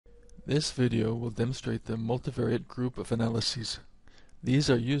This video will demonstrate the multivariate group of analyses. These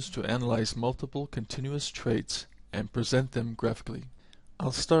are used to analyze multiple continuous traits and present them graphically.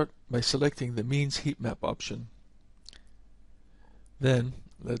 I'll start by selecting the means heat map option. Then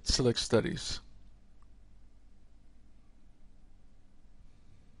let's select studies.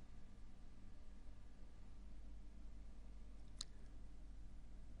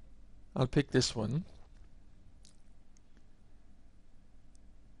 I'll pick this one.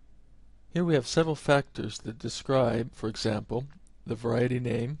 Here we have several factors that describe, for example, the variety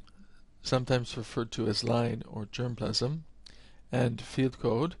name, sometimes referred to as line or germplasm, and field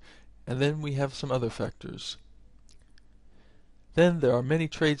code, and then we have some other factors. Then there are many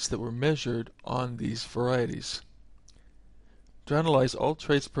traits that were measured on these varieties. To analyze all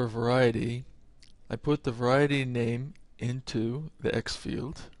traits per variety, I put the variety name into the X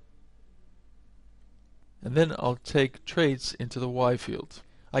field, and then I'll take traits into the Y field.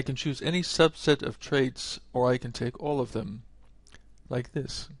 I can choose any subset of traits, or I can take all of them, like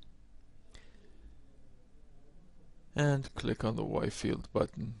this, and click on the Y field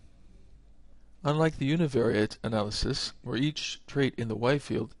button. Unlike the univariate analysis, where each trait in the Y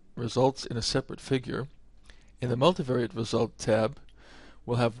field results in a separate figure, in the multivariate result tab,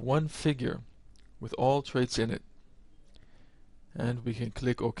 we'll have one figure with all traits in it, and we can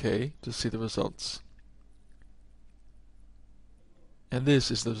click OK to see the results. And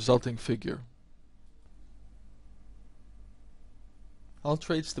this is the resulting figure. All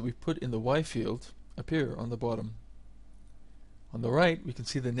traits that we put in the Y field appear on the bottom. On the right, we can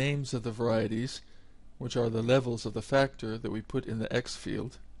see the names of the varieties, which are the levels of the factor that we put in the X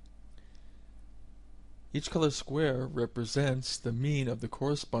field. Each color square represents the mean of the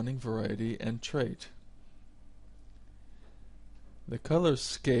corresponding variety and trait. The color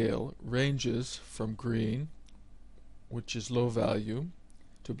scale ranges from green, which is low value,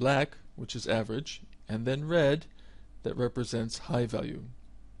 to black, which is average, and then red, that represents high value.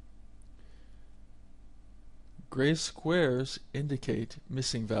 Gray squares indicate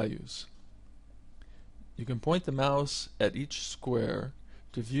missing values. You can point the mouse at each square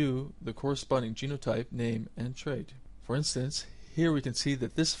to view the corresponding genotype, name, and trait. For instance, here we can see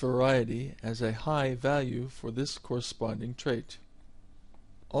that this variety has a high value for this corresponding trait.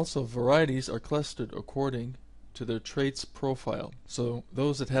 Also, varieties are clustered according to their traits profile, so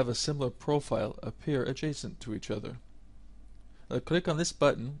those that have a similar profile appear adjacent to each other. A click on this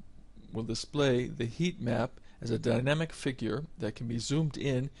button will display the heat map as a dynamic figure that can be zoomed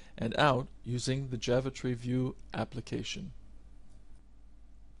in and out using the Geometry View application.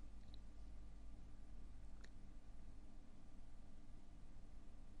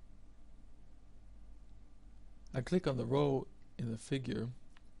 I click on the row in the figure.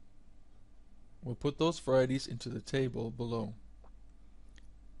 We'll put those varieties into the table below.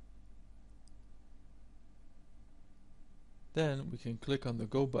 Then we can click on the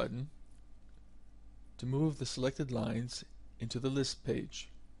Go button to move the selected lines into the list page.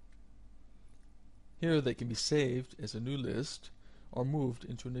 Here they can be saved as a new list or moved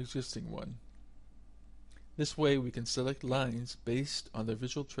into an existing one. This way we can select lines based on their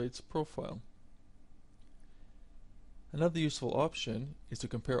visual traits profile. Another useful option is to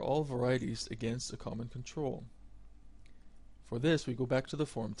compare all varieties against a common control. For this, we go back to the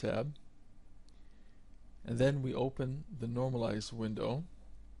Form tab, and then we open the Normalize window.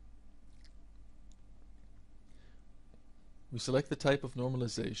 We select the type of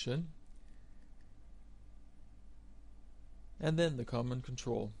normalization, and then the common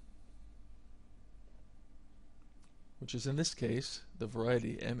control, which is in this case the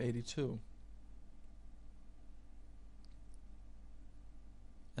variety M82.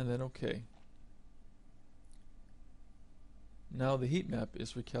 And then OK. Now the heat map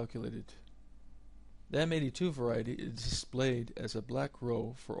is recalculated. The M82 variety is displayed as a black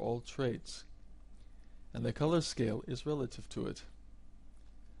row for all traits, and the color scale is relative to it.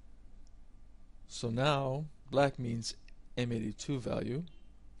 So now black means M82 value,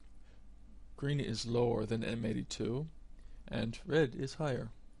 green is lower than M82, and red is higher.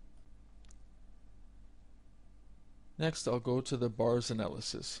 Next, I'll go to the bars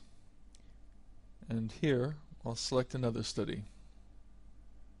analysis, and here I'll select another study.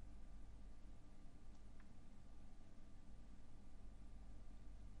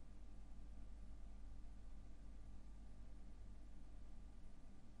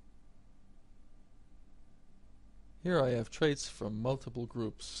 Here I have traits from multiple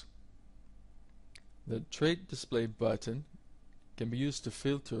groups. The Trait Display button can be used to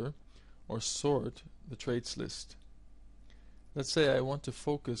filter or sort the traits list. Let's say I want to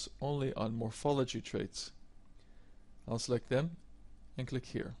focus only on morphology traits. I'll select them and click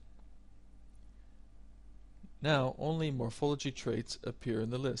here. Now only morphology traits appear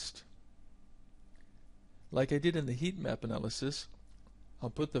in the list. Like I did in the heat map analysis, I'll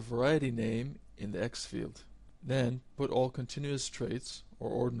put the variety name in the X field. Then put all continuous traits, or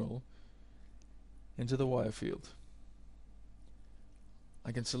ordinal, into the Y field.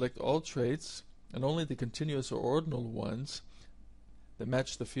 I can select all traits, and only the continuous or ordinal ones that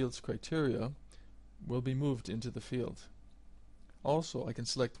match the field's criteria will be moved into the field. Also, I can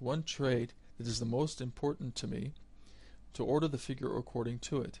select one trait that is the most important to me to order the figure according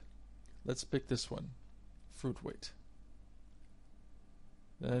to it. Let's pick this one, fruit weight.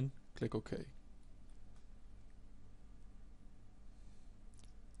 Then click OK.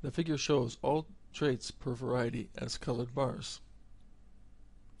 The figure shows all traits per variety as colored bars.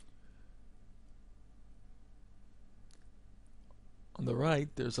 On the right,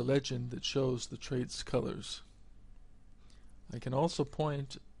 there's a legend that shows the traits' colors. I can also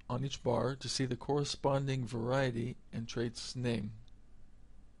point on each bar to see the corresponding variety and trait's name.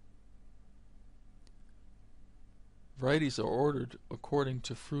 Varieties are ordered according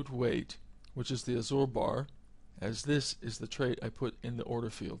to fruit weight, which is the azure bar, as this is the trait I put in the order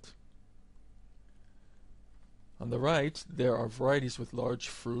field. On the right, there are varieties with large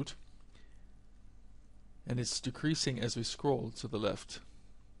fruit, and it's decreasing as we scroll to the left.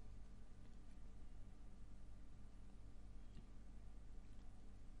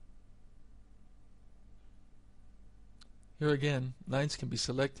 Here again, lines can be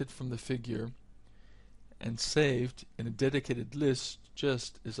selected from the figure and saved in a dedicated list,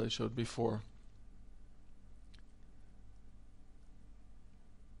 just as I showed before.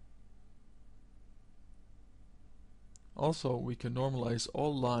 Also, we can normalize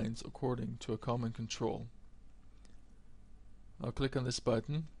all lines according to a common control. I'll click on this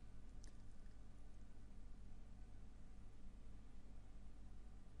button.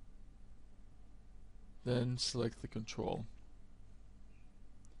 Then select the control.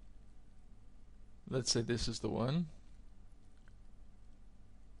 Let's say this is the one.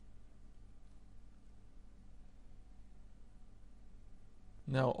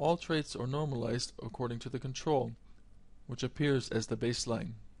 Now all traits are normalized according to the control, which appears as the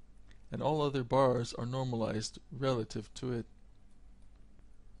baseline, and all other bars are normalized relative to it.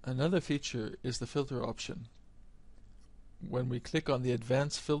 Another feature is the filter option. When we click on the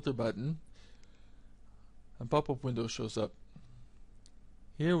Advanced Filter button, a pop-up window shows up.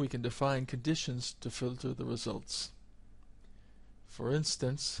 Here we can define conditions to filter the results. For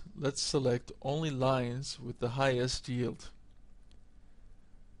instance, let's select only lines with the highest yield.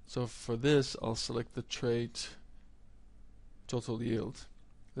 So for this, I'll select the trait total yield,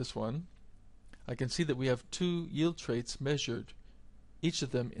 this one. I can see that we have two yield traits measured, each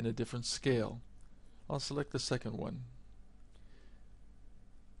of them in a different scale. I'll select the second one.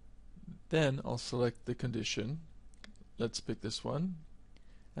 Then I'll select the condition. Let's pick this one.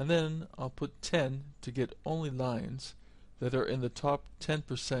 And then I'll put 10 to get only lines that are in the top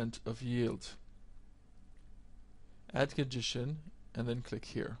 10% of yield. Add condition and then click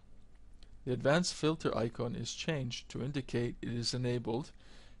here. The advanced filter icon is changed to indicate it is enabled,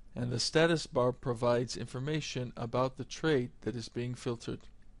 and the status bar provides information about the trait that is being filtered.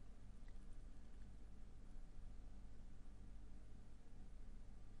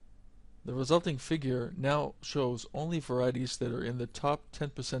 The resulting figure now shows only varieties that are in the top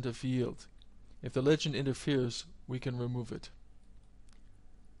 10% of yield. If the legend interferes, we can remove it.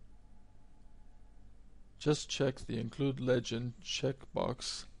 Just check the Include Legend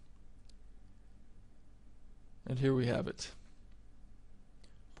checkbox, and here we have it.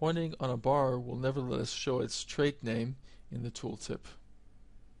 Pointing on a bar will nevertheless show its trait name in the tooltip.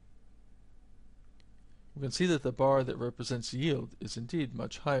 We can see that the bar that represents yield is indeed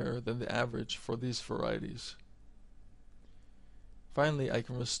much higher than the average for these varieties. Finally, I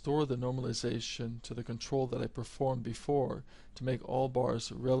can restore the normalization to the control that I performed before to make all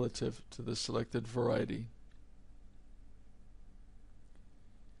bars relative to the selected variety.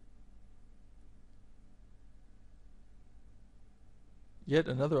 Yet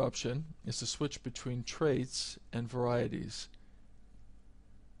another option is to switch between traits and varieties,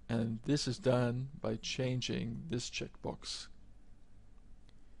 and this is done by changing this checkbox.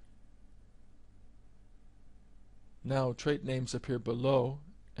 Now trait names appear below,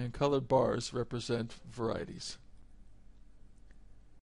 and colored bars represent varieties.